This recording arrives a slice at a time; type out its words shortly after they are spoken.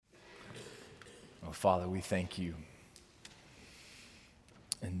Father, we thank you.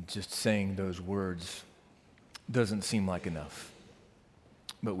 And just saying those words doesn't seem like enough.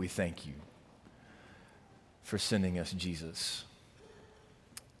 But we thank you for sending us Jesus.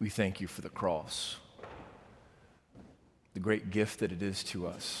 We thank you for the cross, the great gift that it is to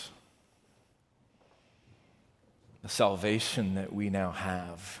us, the salvation that we now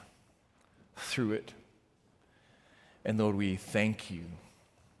have through it. And Lord, we thank you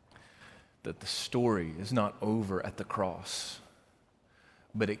that the story is not over at the cross,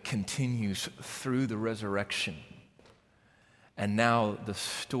 but it continues through the resurrection. And now the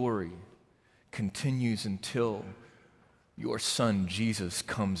story continues until your Son, Jesus,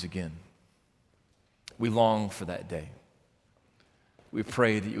 comes again. We long for that day. We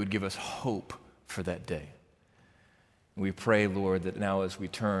pray that you would give us hope for that day. We pray, Lord, that now as we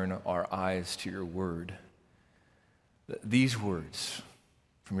turn our eyes to your word, that these words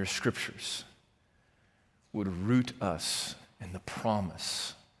from your scriptures would root us in the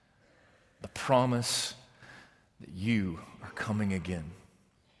promise that you are coming again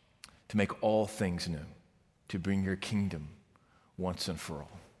to make all things new, to bring your kingdom once and for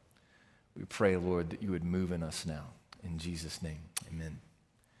all. We pray, Lord, that you would move in us now. In Jesus' name, amen.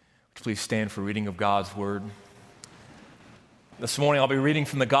 Would you please stand for reading of God's word? This morning I'll be reading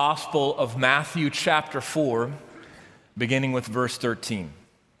from the Gospel of Matthew chapter 4, beginning with verse 13.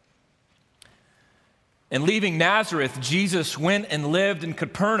 And leaving Nazareth, Jesus went and lived in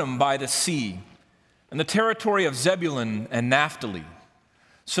Capernaum by the sea, in the territory of Zebulun and Naphtali,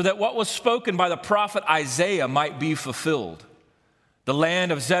 so that what was spoken by the prophet Isaiah might be fulfilled. The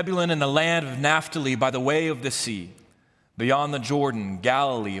land of Zebulun and the land of Naphtali by the way of the sea, beyond the Jordan,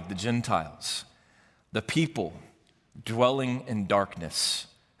 Galilee of the Gentiles. The people dwelling in darkness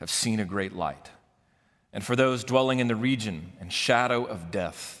have seen a great light. And for those dwelling in the region and shadow of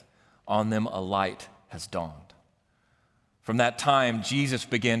death, on them a light has dawned. From that time, Jesus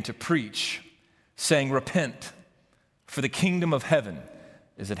began to preach, saying, "Repent, for the kingdom of heaven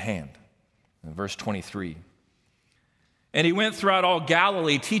is at hand." In verse 23, and he went throughout all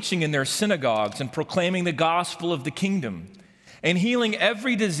Galilee, teaching in their synagogues and proclaiming the gospel of the kingdom and healing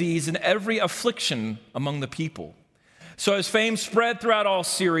every disease and every affliction among the people. So his fame spread throughout all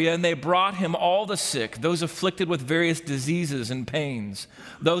Syria, and they brought him all the sick, those afflicted with various diseases and pains,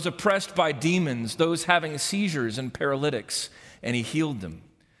 those oppressed by demons, those having seizures and paralytics, and he healed them.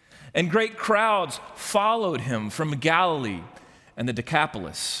 And great crowds followed him from Galilee and the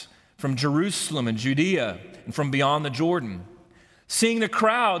Decapolis, from Jerusalem and Judea, and from beyond the Jordan. Seeing the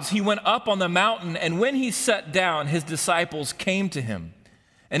crowds, he went up on the mountain, and when he sat down, his disciples came to him.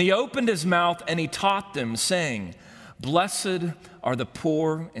 And he opened his mouth and he taught them, saying, "Blessed are the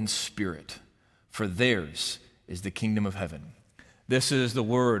poor in spirit, for theirs is the kingdom of heaven." This is the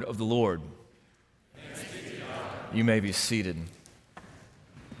word of the Lord. Thanks be to God. You may be seated.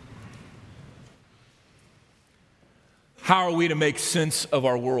 How are we to make sense of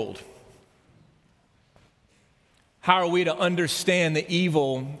our world? How are we to understand the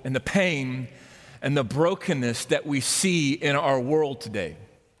evil and the pain and the brokenness that we see in our world today?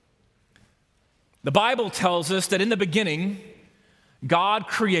 The Bible tells us that in the beginning, God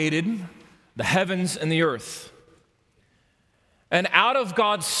created the heavens and the earth. And out of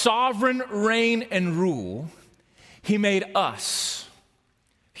God's sovereign reign and rule, he made us,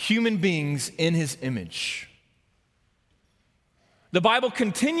 human beings in his image. The Bible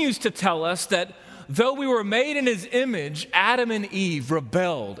continues to tell us that though we were made in his image, Adam and Eve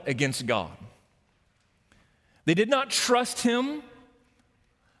rebelled against God. They did not trust him.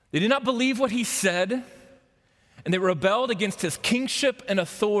 They did not believe what he said, and they rebelled against his kingship and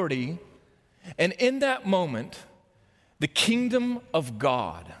authority. And in that moment, the kingdom of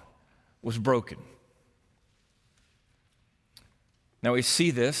God was broken. Now we see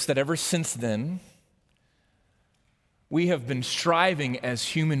this, that ever since then, we have been striving as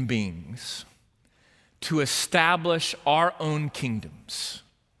human beings to establish our own kingdoms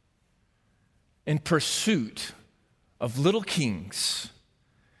in pursuit of little kings.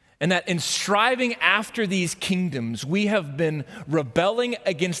 And that in striving after these kingdoms, we have been rebelling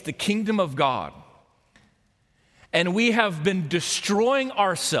against the kingdom of God. And we have been destroying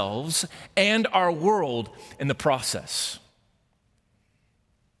ourselves and our world in the process.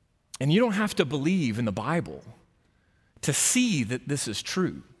 And you don't have to believe in the Bible to see that this is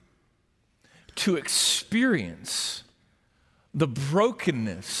true, to experience the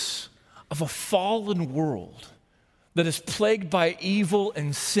brokenness of a fallen world that is plagued by evil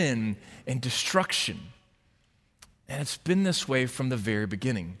and sin and destruction. And it's been this way from the very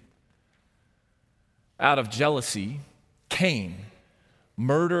beginning. Out of jealousy, Cain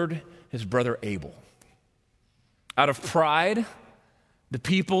murdered his brother Abel. Out of pride, the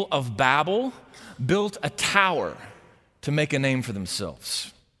people of Babel built a tower to make a name for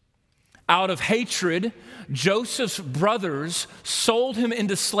themselves. Out of hatred, Joseph's brothers sold him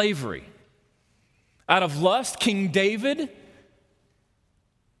into slavery. Out of lust, King David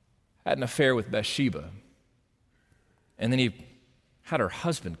had an affair with Bathsheba, and then he had her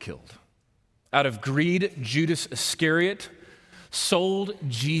husband killed. Out of greed, Judas Iscariot sold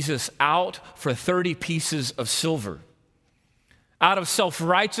Jesus out for 30 pieces of silver. Out of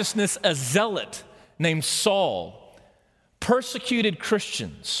self-righteousness, a zealot named Saul persecuted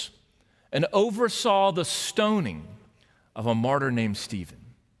Christians and oversaw the stoning of a martyr named Stephen.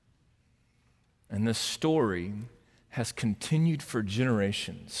 And this story has continued for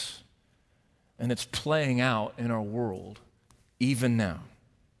generations, and it's playing out in our world even now.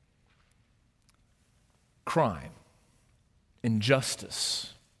 Crime,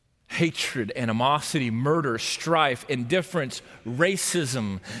 injustice, hatred, animosity, murder, strife, indifference,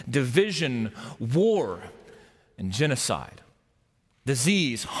 racism, division, war, and genocide,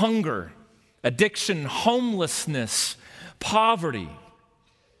 disease, hunger, addiction, homelessness, poverty.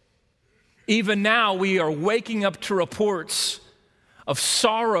 Even now, we are waking up to reports of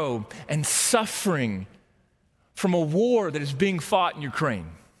sorrow and suffering from a war that is being fought in Ukraine.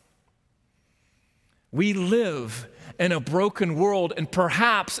 We live in a broken world, and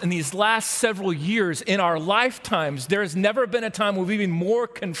perhaps in these last several years, in our lifetimes, there has never been a time we've been more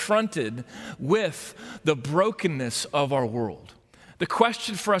confronted with the brokenness of our world. The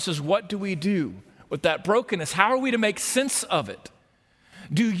question for us is, what do we do with that brokenness? How are we to make sense of it?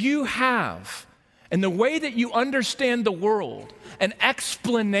 Do you have, in the way that you understand the world, an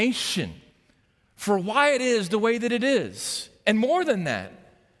explanation for why it is the way that it is? And more than that,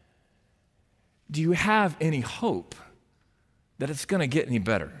 do you have any hope that it's going to get any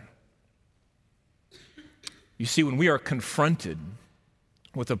better? You see, when we are confronted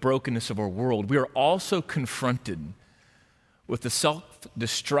with the brokenness of our world, we are also confronted with the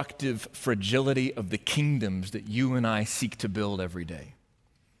self-destructive fragility of the kingdoms that you and I seek to build every day.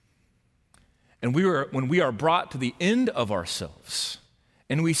 And when we are brought to the end of ourselves,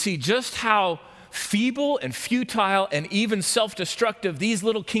 and we see just how feeble and futile and even self-destructive these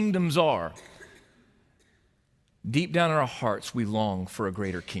little kingdoms are, deep down in our hearts, we long for a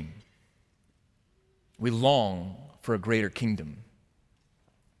greater king. We long for a greater kingdom.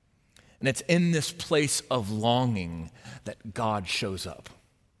 And it's in this place of longing that God shows up.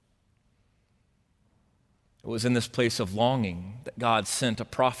 It was in this place of longing that God sent a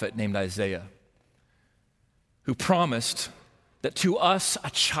prophet named Isaiah, who promised that to us a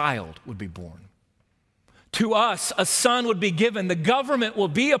child would be born. To us a son would be given. The government will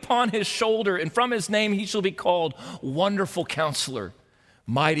be upon his shoulder, and from his name he shall be called Wonderful Counselor,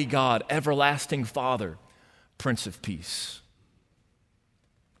 Mighty God, Everlasting Father, Prince of Peace.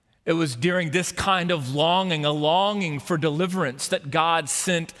 It was during this kind of longing, a longing for deliverance, that God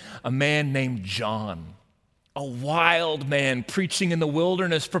sent a man named John, a wild man preaching in the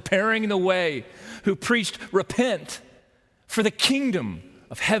wilderness, preparing the way, who preached, repent, for the kingdom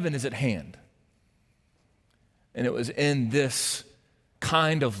of heaven is at hand. And it was in this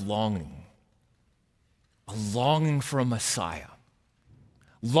kind of longing, a longing for a Messiah,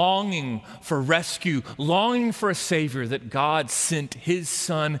 longing for rescue, longing for a Savior, that God sent his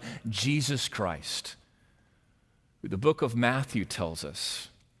Son, Jesus Christ. The book of Matthew tells us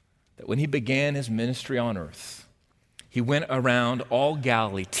that when he began his ministry on earth, he went around all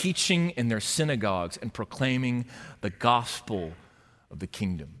Galilee, teaching in their synagogues and proclaiming the gospel of the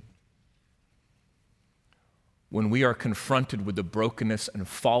kingdom. When we are confronted with the brokenness and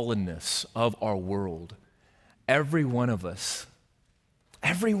fallenness of our world, every one of us,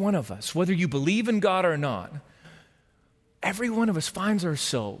 whether you believe in God or not, every one of us finds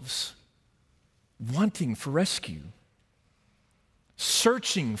ourselves wanting for rescue,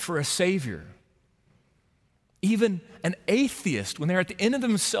 searching for a Savior. Even an atheist, when they're at the end of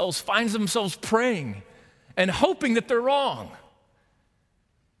themselves, finds themselves praying and hoping that they're wrong,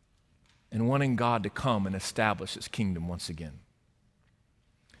 and wanting God to come and establish his kingdom once again.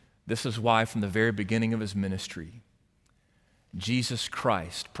 This is why, from the very beginning of his ministry, Jesus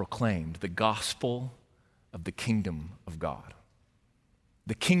Christ proclaimed the gospel of the kingdom of God.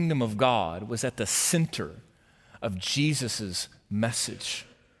 The kingdom of God was at the center of Jesus' message.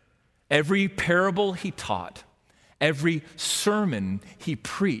 Every parable he taught, every sermon he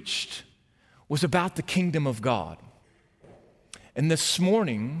preached was about the kingdom of God. And this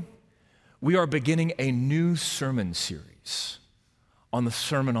morning, we are beginning a new sermon series on the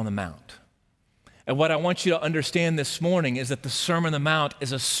Sermon on the Mount. And what I want you to understand this morning is that the Sermon on the Mount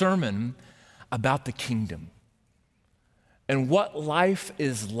is a sermon about the kingdom and what life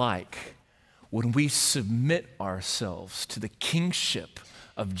is like when we submit ourselves to the kingship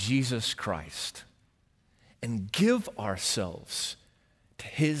of Jesus Christ and give ourselves to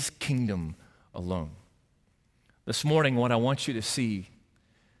his kingdom alone. This morning, what I want you to see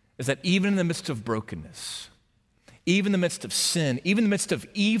is that even in the midst of brokenness, even in the midst of sin, even in the midst of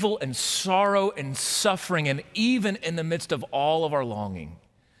evil and sorrow and suffering, and even in the midst of all of our longing,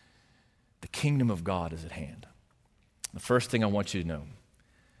 the kingdom of God is at hand. The first thing I want you to know,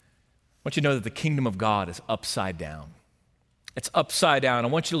 that the kingdom of God is upside down. It's upside down. I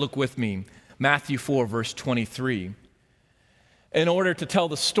want you to look with me, Matthew 4, verse 23. In order to tell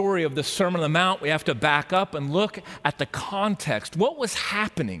the story of the Sermon on the Mount, we have to back up and look at the context. What was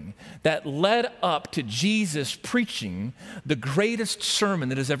happening that led up to Jesus preaching the greatest sermon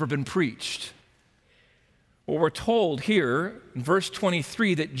that has ever been preached? Well, we're told here in verse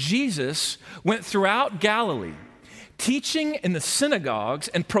 23 that Jesus went throughout Galilee, teaching in the synagogues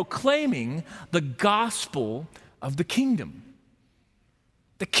and proclaiming the gospel of the kingdom.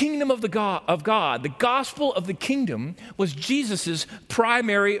 The kingdom of God, the gospel of the kingdom was Jesus'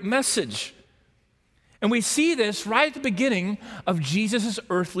 primary message. And we see this right at the beginning of Jesus'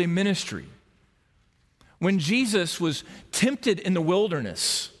 earthly ministry. When Jesus was tempted in the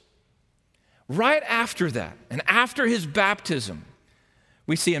wilderness, right after that, and after his baptism,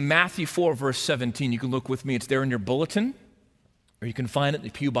 we see in Matthew 4, verse 17, you can look with me, it's there in your bulletin, or you can find it in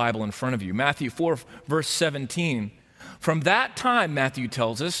the Pew Bible in front of you. Matthew 4, verse 17. From that time, Matthew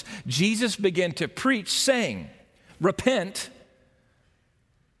tells us, Jesus began to preach, saying, "Repent,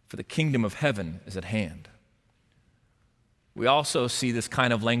 for the kingdom of heaven is at hand." We also see this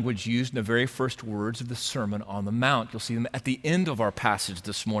kind of language used in the very first words of the Sermon on the Mount. You'll see them at the end of our passage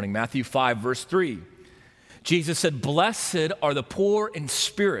this morning, Matthew 5, verse 3. Jesus said, "Blessed are the poor in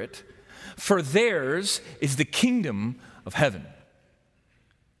spirit, for theirs is the kingdom of heaven."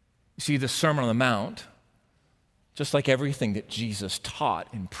 You see, the Sermon on the Mount, just like everything that Jesus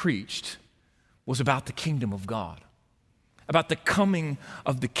taught and preached, was about the kingdom of God, about the coming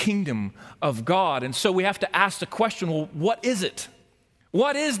of the kingdom of God. And so we have to ask the question, well, what is it?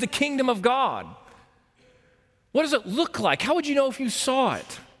 What is the kingdom of God? What does it look like? How would you know if you saw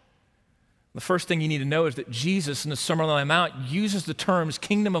it? The first thing you need to know is that Jesus in the Sermon on the Mount uses the terms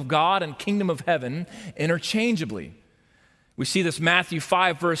kingdom of God and kingdom of heaven interchangeably. We see this Matthew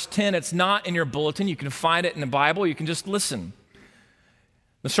 5, verse 10. It's not in your bulletin. You can find it in the Bible. You can just listen.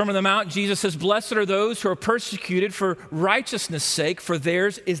 The Sermon on the Mount, Jesus says, "Blessed are those who are persecuted for righteousness' sake, for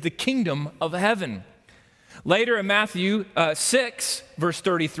theirs is the kingdom of heaven." Later in Matthew 6, verse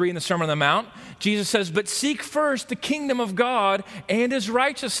 33 in the Sermon on the Mount, Jesus says, "But seek first the kingdom of God and his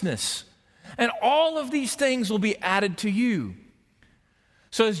righteousness, and all of these things will be added to you."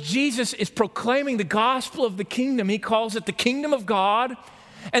 So as Jesus is proclaiming the gospel of the kingdom, he calls it the kingdom of God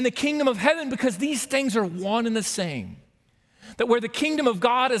and the kingdom of heaven because these things are one and the same. That where the kingdom of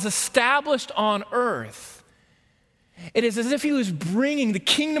God is established on earth, it is as if he was bringing the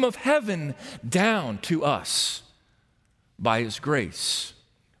kingdom of heaven down to us by his grace,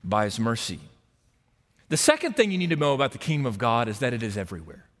 by his mercy. The second thing you need to know about the kingdom of God is that it is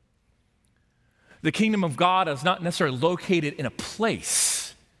everywhere. The kingdom of God is not necessarily located in a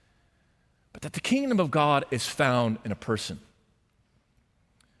place, but that the kingdom of God is found in a person.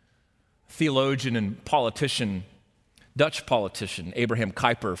 Theologian and politician, Dutch politician Abraham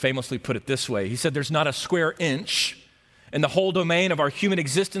Kuyper famously put it this way. He said, "There's not a square inch in the whole domain of our human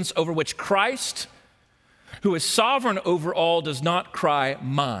existence over which Christ, who is sovereign over all, does not cry,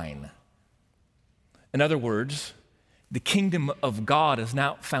 'Mine.'" In other words, the kingdom of God is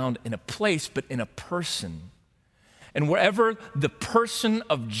not found in a place, but in a person. And wherever the person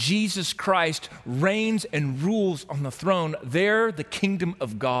of Jesus Christ reigns and rules on the throne, there the kingdom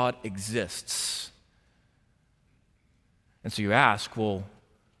of God exists. And so you ask, well,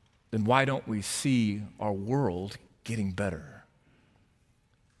 then why don't we see our world getting better?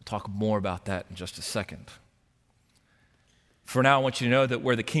 We'll talk more about that in just a second. For now, I want you to know that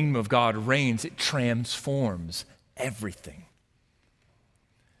where the kingdom of God reigns, it transforms everything.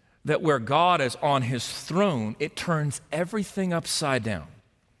 That where God is on his throne, it turns everything upside down.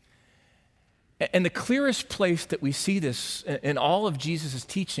 And the clearest place that we see this in all of Jesus'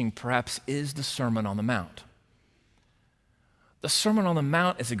 teaching, perhaps, is the Sermon on the Mount. The Sermon on the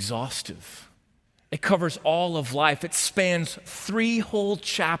Mount is exhaustive. It covers all of life. It spans 3 whole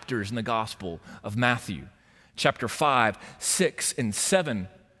chapters in the Gospel of Matthew, chapter 5, 6, and 7.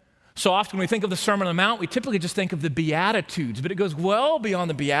 So often when we think of the Sermon on the Mount, we typically just think of the Beatitudes, but it goes well beyond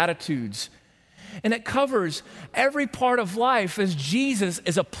the Beatitudes. And it covers every part of life as Jesus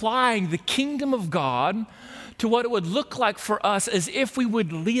is applying the kingdom of God to what it would look like for us as if we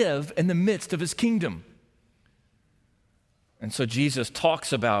would live in the midst of his kingdom. And so Jesus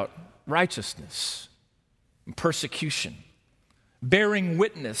talks about righteousness, persecution, bearing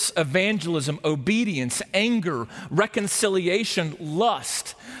witness, evangelism, obedience, anger, reconciliation,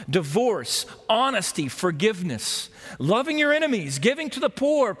 lust, divorce, honesty, forgiveness, loving your enemies, giving to the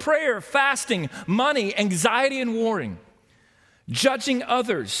poor, prayer, fasting, money, anxiety, and warring, judging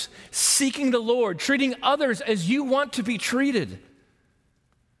others, seeking the Lord, treating others as you want to be treated,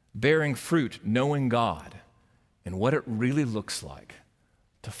 bearing fruit, knowing God, and what it really looks like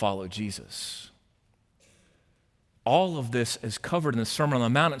to follow Jesus. All of this is covered in the Sermon on the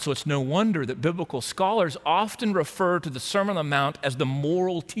Mount, and so it's no wonder that biblical scholars often refer to the Sermon on the Mount as the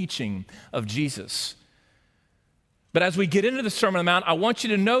moral teaching of Jesus. But as we get into the Sermon on the Mount, I want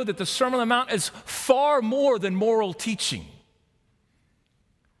you to know that the Sermon on the Mount is far more than moral teaching.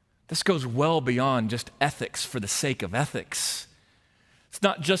 This goes well beyond just ethics for the sake of ethics. It's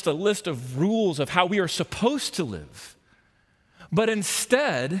not just a list of rules of how we are supposed to live, but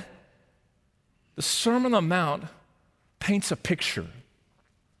instead, the Sermon on the Mount paints a picture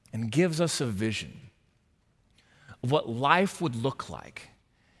and gives us a vision of what life would look like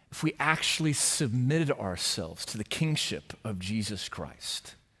if we actually submitted ourselves to the kingship of Jesus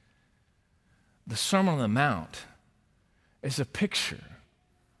Christ. The Sermon on the Mount is a picture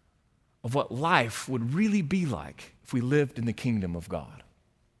of what life would really be like if we lived in the kingdom of God.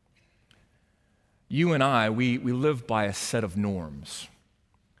 You and I, we live by a set of norms,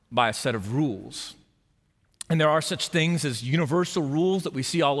 by a set of rules. And there are such things as universal rules that we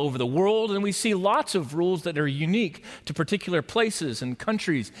see all over the world, and we see lots of rules that are unique to particular places and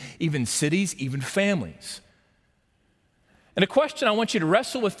countries, even cities, even families. And a question I want you to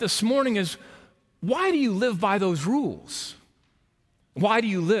wrestle with this morning is, why do you live by those rules? Why do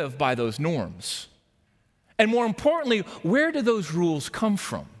you live by those norms? And more importantly, where do those rules come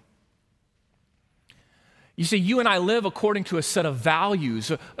from? You see, you and I live according to a set of values,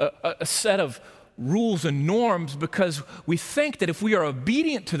 a set of rules and norms because we think that if we are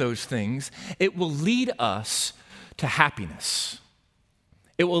obedient to those things, it will lead us to happiness.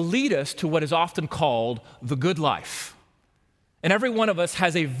 It will lead us to what is often called the good life. And every one of us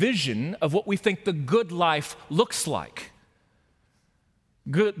has a vision of what we think the good life looks like.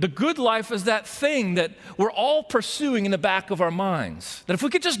 The good life is that thing that we're all pursuing in the back of our minds, that if we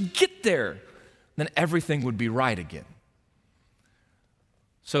could just get there, then everything would be right again.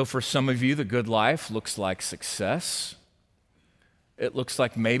 So for some of you, the good life looks like success. It looks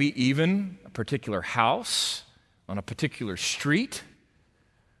like maybe even a particular house on a particular street.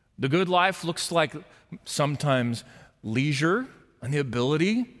 The good life looks like sometimes leisure and the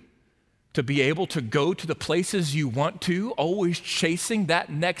ability to be able to go to the places you want to, always chasing that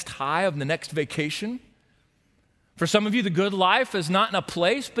next high of the next vacation. For some of you, the good life is not in a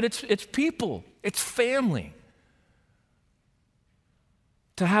place, but it's people, it's family.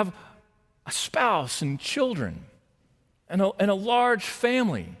 To have a spouse and children and a large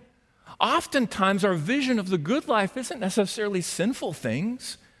family. Oftentimes, our vision of the good life isn't necessarily sinful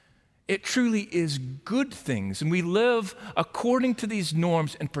things. It truly is good things, and we live according to these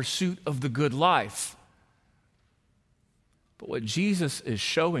norms in pursuit of the good life. But what Jesus is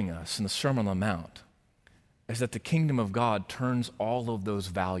showing us in the Sermon on the Mount is that the kingdom of God turns all of those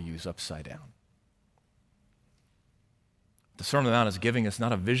values upside down. The Sermon on the Mount is giving us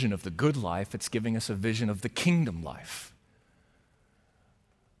not a vision of the good life, it's giving us a vision of the kingdom life,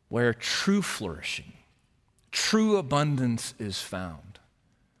 where true flourishing, true abundance is found.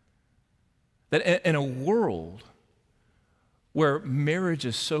 That in a world where marriage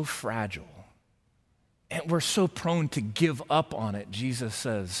is so fragile and we're so prone to give up on it, Jesus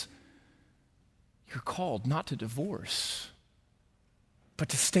says, you're called not to divorce, but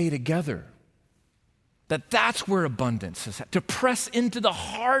to stay together. That's where abundance is at, to press into the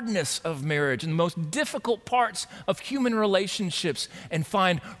hardness of marriage and the most difficult parts of human relationships and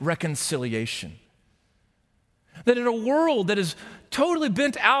find reconciliation. That in a world that is totally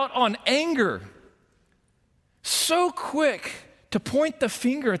bent out on anger, so quick to point the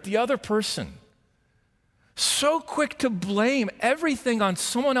finger at the other person, so quick to blame everything on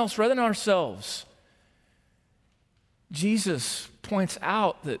someone else rather than ourselves, Jesus points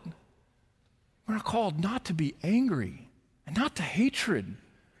out that we're called not to be angry and not to hatred,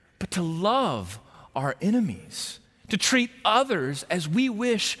 but to love our enemies, to treat others as we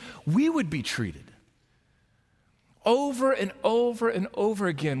wish we would be treated. Over and over and over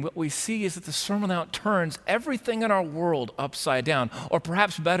again, what we see is that the Sermon on the Mount turns everything in our world upside down, or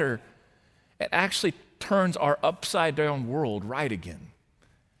perhaps better, It actually turns our upside down world right again,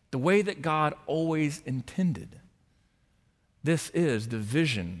 the way that God always intended. This is the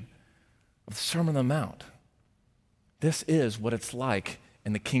vision of the Sermon on the Mount. This is what it's like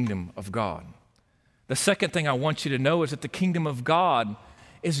in the kingdom of God. The second thing I want you to know is that the kingdom of God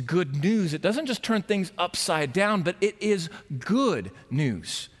is good news. It doesn't just turn things upside down, but it is good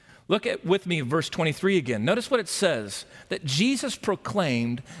news. Look at with me verse 23 again. Notice what it says, that Jesus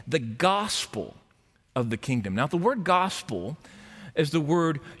proclaimed the gospel of the kingdom. Now, the word gospel is the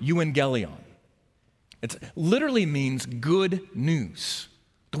word euangelion. It literally means good news.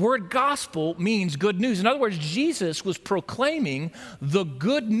 The word gospel means good news. In other words, Jesus was proclaiming the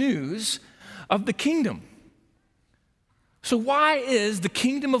good news of the kingdom. So why is the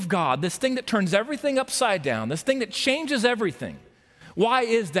kingdom of God, this thing that turns everything upside down, this thing that changes everything, why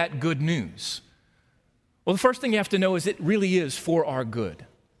is that good news? Well, the first thing you have to know is it really is for our good.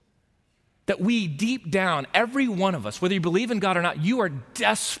 That we deep down, every one of us, whether you believe in God or not, you are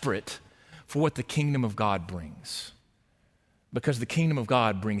desperate for what the kingdom of God brings. Because the kingdom of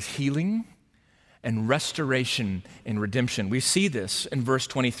God brings healing and restoration and redemption. We see this in verse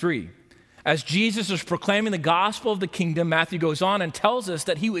 23. As Jesus is proclaiming the gospel of the kingdom, Matthew goes on and tells us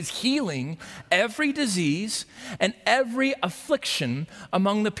that he was healing every disease and every affliction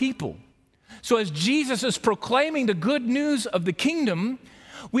among the people. So as Jesus is proclaiming the good news of the kingdom,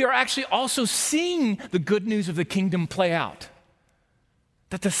 we are actually also seeing the good news of the kingdom play out.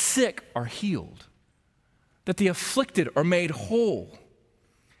 That the sick are healed, that the afflicted are made whole,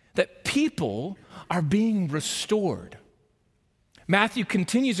 that people are being restored. Matthew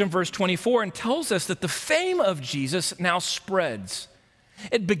continues in verse 24 and tells us that the fame of Jesus now spreads.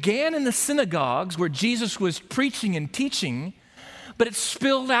 It began in the synagogues where Jesus was preaching and teaching, but it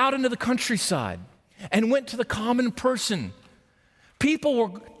spilled out into the countryside and went to the common person. People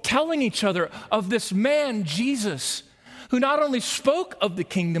were telling each other of this man, Jesus, who not only spoke of the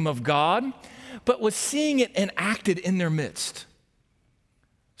kingdom of God, but was seeing it enacted in their midst.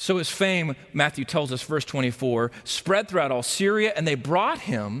 So his fame, Matthew tells us, verse 24, spread throughout all Syria, and they brought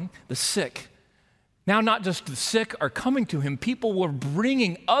him the sick. Now, not just the sick are coming to him, people were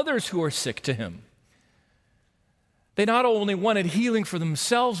bringing others who are sick to him. They not only wanted healing for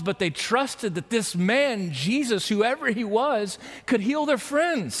themselves, but they trusted that this man, Jesus, whoever he was, could heal their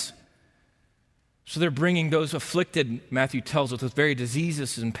friends. So they're bringing those afflicted, Matthew tells us, with very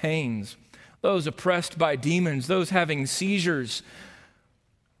diseases and pains, those oppressed by demons, those having seizures,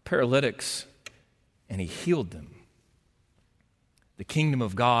 paralytics, and he healed them. The kingdom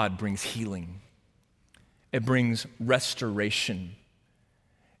of God brings healing. It brings restoration.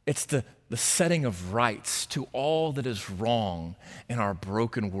 It's the setting of rights to all that is wrong in our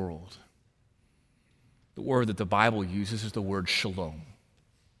broken world. The word that the Bible uses is the word shalom.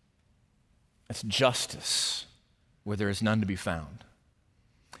 It's justice where there is none to be found.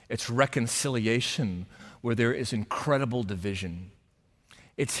 It's reconciliation where there is incredible division.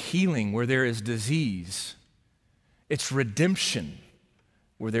 It's healing where there is disease. It's redemption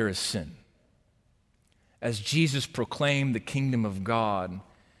where there is sin. As Jesus proclaimed the kingdom of God,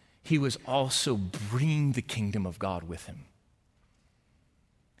 he was also bringing the kingdom of God with him.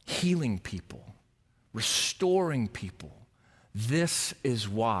 Healing people, restoring people. This is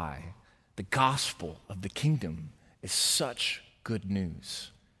why the gospel of the kingdom is such good news.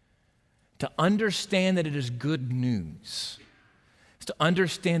 To understand that it is good news is to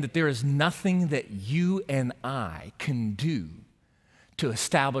understand that there is nothing that you and I can do to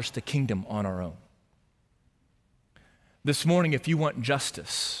establish the kingdom on our own. This morning, if you want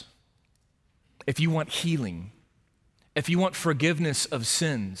justice, if you want healing, if you want forgiveness of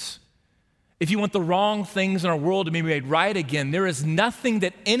sins, if you want the wrong things in our world to be made right again, there is nothing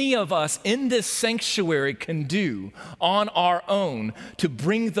that any of us in this sanctuary can do on our own to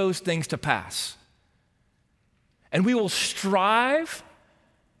bring those things to pass. And we will strive,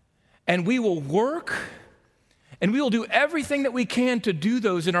 and we will work, and we will do everything that we can to do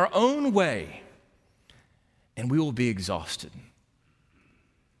those in our own way, and we will be exhausted.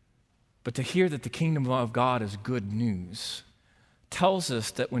 But to hear that the kingdom of God is good news tells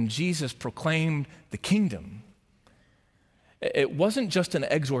us that when Jesus proclaimed the kingdom, it wasn't just an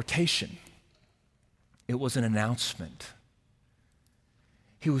exhortation, it was an announcement.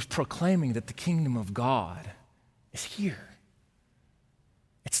 He was proclaiming that the kingdom of God is here.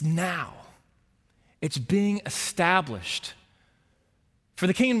 It's now. It's being established. For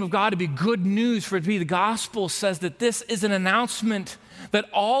the kingdom of God to be good news, for it to be the gospel, says that this is an announcement that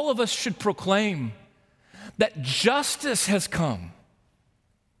all of us should proclaim, that justice has come,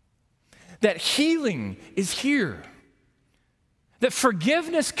 that healing is here, that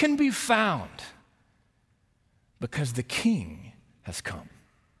forgiveness can be found because the King has come.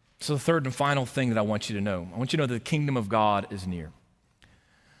 So the third and final thing that I want you to know that the kingdom of God is near.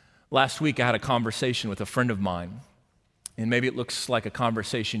 Last week I had a conversation with a friend of mine, and maybe it looks like a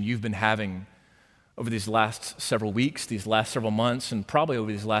conversation you've been having over these last several weeks, these last several months, and probably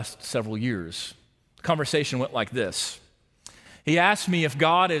over these last several years. The conversation went like this. He asked me if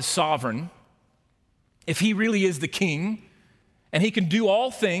God is sovereign, if he really is the king, and he can do all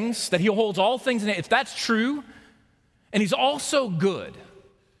things, that he holds all things, and if that's true, and he's also good,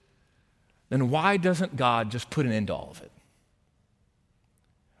 then why doesn't God just put an end to all of it?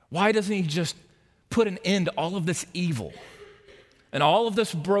 Why doesn't he just put an end to all of this evil and all of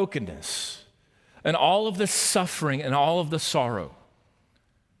this brokenness and all of this suffering and all of the sorrow?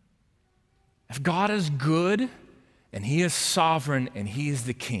 If God is good and he is sovereign and he is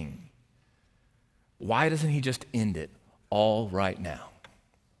the king, why doesn't he just end it all right now?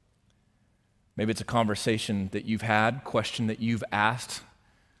 Maybe it's a conversation that you've had, question that you've asked.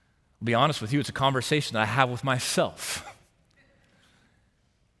 I'll be honest with you, it's a conversation that I have with myself.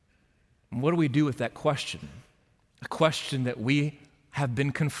 And what do we do with that question? A question that we have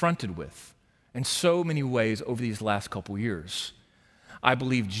been confronted with in so many ways over these last couple years. I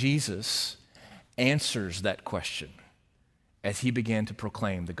believe Jesus answers that question as he began to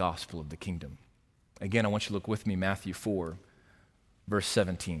proclaim the gospel of the kingdom. Again, I want you to look with me, Matthew 4, verse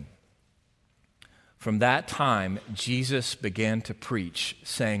 17. From that time, Jesus began to preach,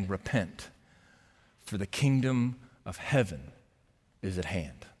 saying, "Repent, for the kingdom of heaven is at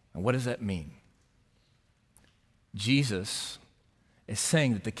hand." And what does that mean? Jesus is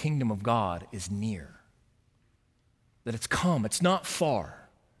saying that the kingdom of God is near, that it's come, it's not far.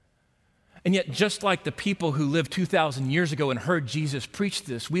 And yet, just like the people who lived 2,000 years ago and heard Jesus preach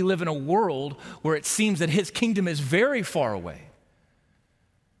this, we live in a world where it seems that his kingdom is very far away.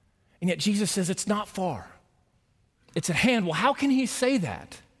 And yet Jesus says it's not far. It's at hand. Well, how can he say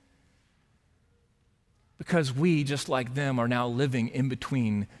that? Because we, just like them, are now living in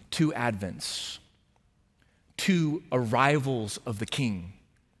between two advents, two arrivals of the King.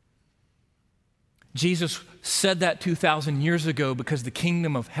 Jesus said that 2,000 years ago because the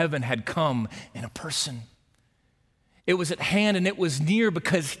kingdom of heaven had come in a person. It was at hand and it was near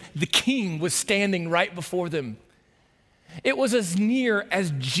because the King was standing right before them. It was as near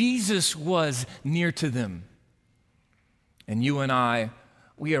as Jesus was near to them. And you and I,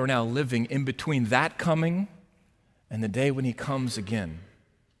 we are now living in between that coming and the day when he comes again.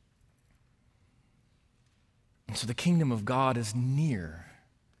 And so the kingdom of God is near.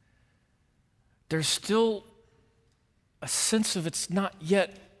 There's still a sense of it's not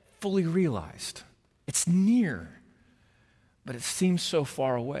yet fully realized. It's near, but it seems so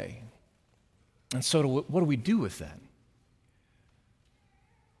far away. And so what do we do with that?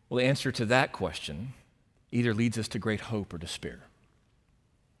 Well, the answer to that question either leads us to great hope or despair.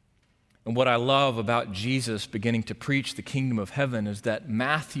 And what I love about Jesus beginning to preach the kingdom of heaven is that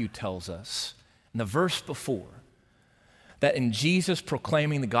Matthew tells us in the verse before that in Jesus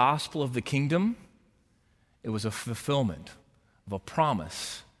proclaiming the gospel of the kingdom, it was a fulfillment of a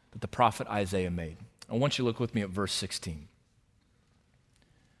promise that the prophet Isaiah made. I want you to look with me at verse 16.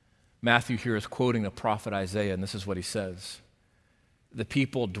 Matthew here is quoting the prophet Isaiah, and this is what he says. The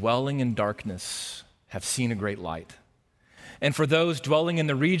people dwelling in darkness have seen a great light. And for those dwelling in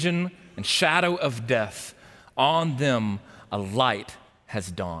the region and shadow of death, on them a light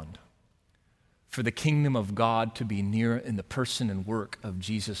has dawned. For the kingdom of God to be near in the person and work of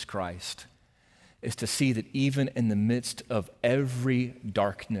Jesus Christ is to see that even in the midst of every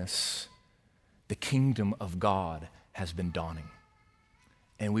darkness, the kingdom of God has been dawning.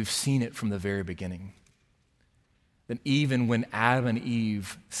 And we've seen it from the very beginning. That even when Adam and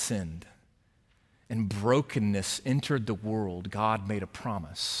Eve sinned and brokenness entered the world, God made a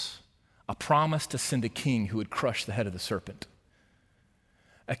promise to send a king who would crush the head of the serpent.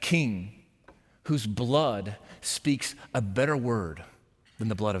 A king whose blood speaks a better word than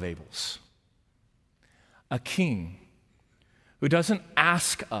the blood of Abel's. A king who doesn't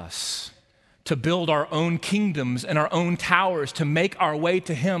ask us to build our own kingdoms and our own towers to make our way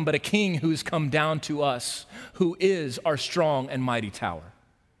to him, but a king who's come down to us, who is our strong and mighty tower.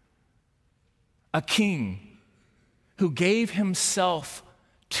 A king who gave himself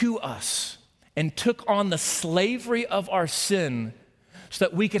to us and took on the slavery of our sin so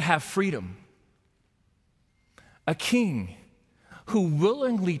that we could have freedom. A king who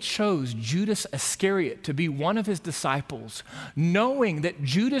willingly chose Judas Iscariot to be one of his disciples, knowing that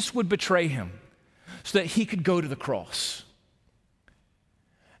Judas would betray him so that he could go to the cross.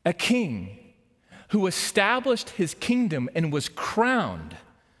 A king who established his kingdom and was crowned,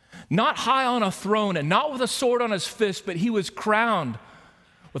 not high on a throne and not with a sword on his fist, but he was crowned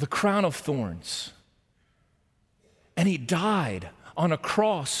with a crown of thorns. And he died on a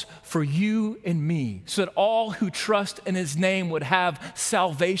cross for you and me, so that all who trust in his name would have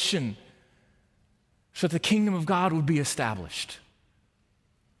salvation, so that the kingdom of God would be established.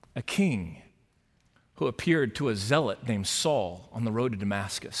 A king who appeared to a zealot named Saul on the road to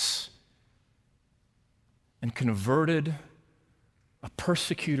Damascus and converted a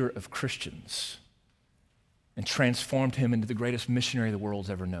persecutor of Christians and transformed him into the greatest missionary the world's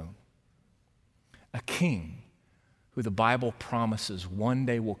ever known. A king who the Bible promises one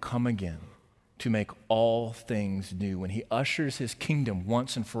day will come again to make all things new. When he ushers his kingdom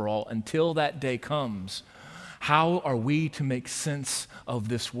once and for all, until that day comes, how are we to make sense of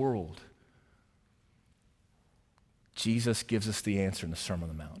this world? Jesus gives us the answer in the Sermon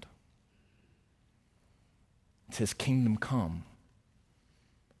on the Mount. It's his kingdom come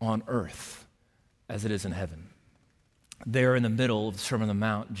on earth as it is in heaven. There in the middle of the Sermon on the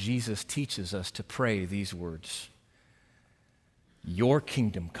Mount, Jesus teaches us to pray these words: your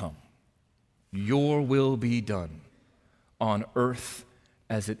kingdom come, your will be done on earth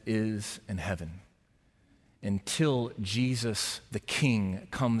as it is in heaven. Until Jesus, the King,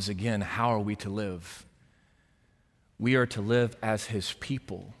 comes again, how are we to live? We are to live as his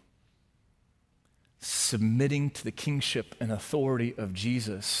people, submitting to the kingship and authority of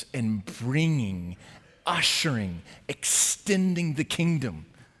Jesus and bringing, ushering, extending the kingdom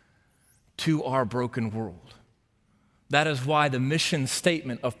to our broken world. That is why the mission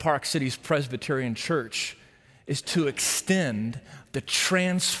statement of Park Cities Presbyterian Church is to extend the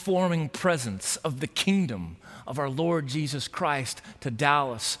transforming presence of the kingdom of our Lord Jesus Christ to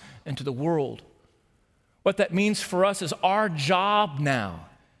Dallas and to the world. What that means for us is our job now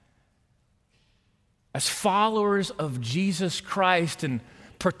as followers of Jesus Christ and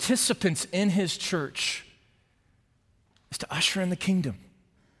participants in his church is to usher in the kingdom,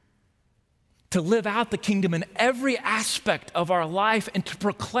 to live out the kingdom in every aspect of our life, and to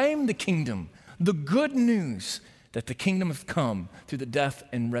proclaim the kingdom, the good news that the kingdom has come through the death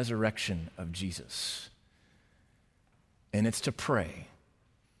and resurrection of Jesus. And it's to pray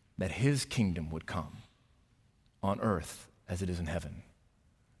that his kingdom would come on earth as it is in heaven.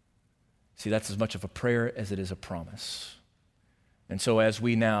 See, that's as much of a prayer as it is a promise. And so as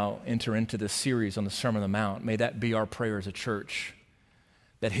we now enter into this series on the Sermon on the Mount, may that be our prayer as a church,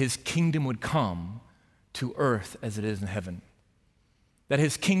 that his kingdom would come to earth as it is in heaven, that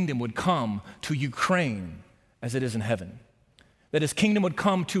his kingdom would come to Ukraine as it is in heaven, that his kingdom would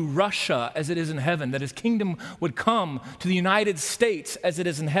come to Russia as it is in heaven, that his kingdom would come to the United States as it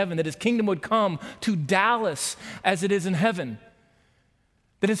is in heaven, that his kingdom would come to Dallas as it is in heaven,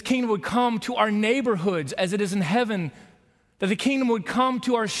 that his kingdom would come to our neighborhoods as it is in heaven, that the kingdom would come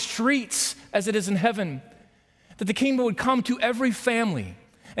to our streets as it is in heaven, that the kingdom would come to every family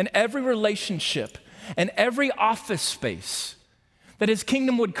and every relationship and every office space, that his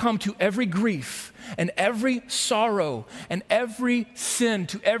kingdom would come to every grief and every sorrow and every sin,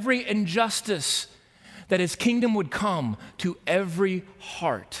 to every injustice, that his kingdom would come to every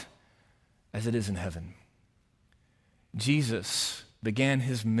heart as it is in heaven. Jesus began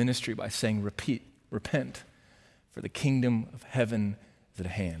his ministry by saying, repent, for the kingdom of heaven is at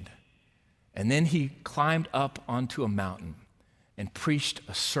hand. And then he climbed up onto a mountain and preached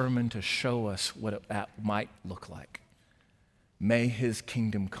a sermon to show us what that might look like. May his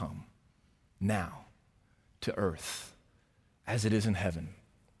kingdom come now to earth as it is in heaven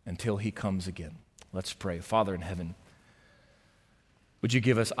until he comes again. Let's pray. Father in heaven, would you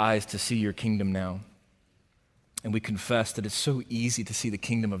give us eyes to see your kingdom now? And we confess that it's so easy to see the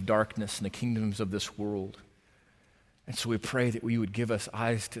kingdom of darkness and the kingdoms of this world. And so we pray that you would give us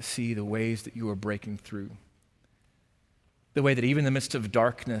eyes to see the ways that you are breaking through, the way that even in the midst of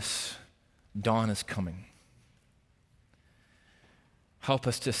darkness, dawn is coming. Help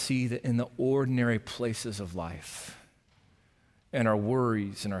us to see that in the ordinary places of life, in our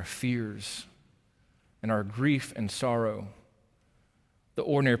worries and our fears, in our grief and sorrow, the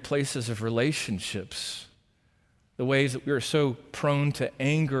ordinary places of relationships, the ways that we are so prone to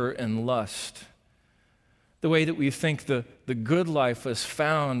anger and lust, the way that we think the good life is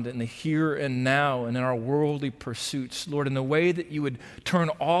found in the here and now and in our worldly pursuits. Lord, in the way that you would turn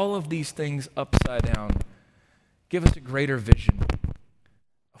all of these things upside down, give us a greater vision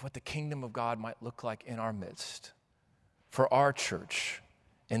of what the kingdom of God might look like in our midst, for our church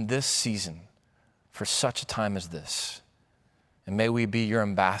in this season, for such a time as this. And may we be your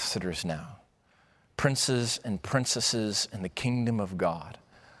ambassadors now, princes and princesses in the kingdom of God,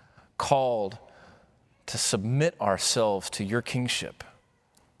 called to submit ourselves to your kingship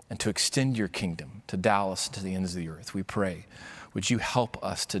and to extend your kingdom to Dallas and to the ends of the earth. We pray, would you help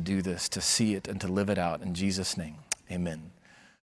us to do this, to see it and to live it out in Jesus' name, amen.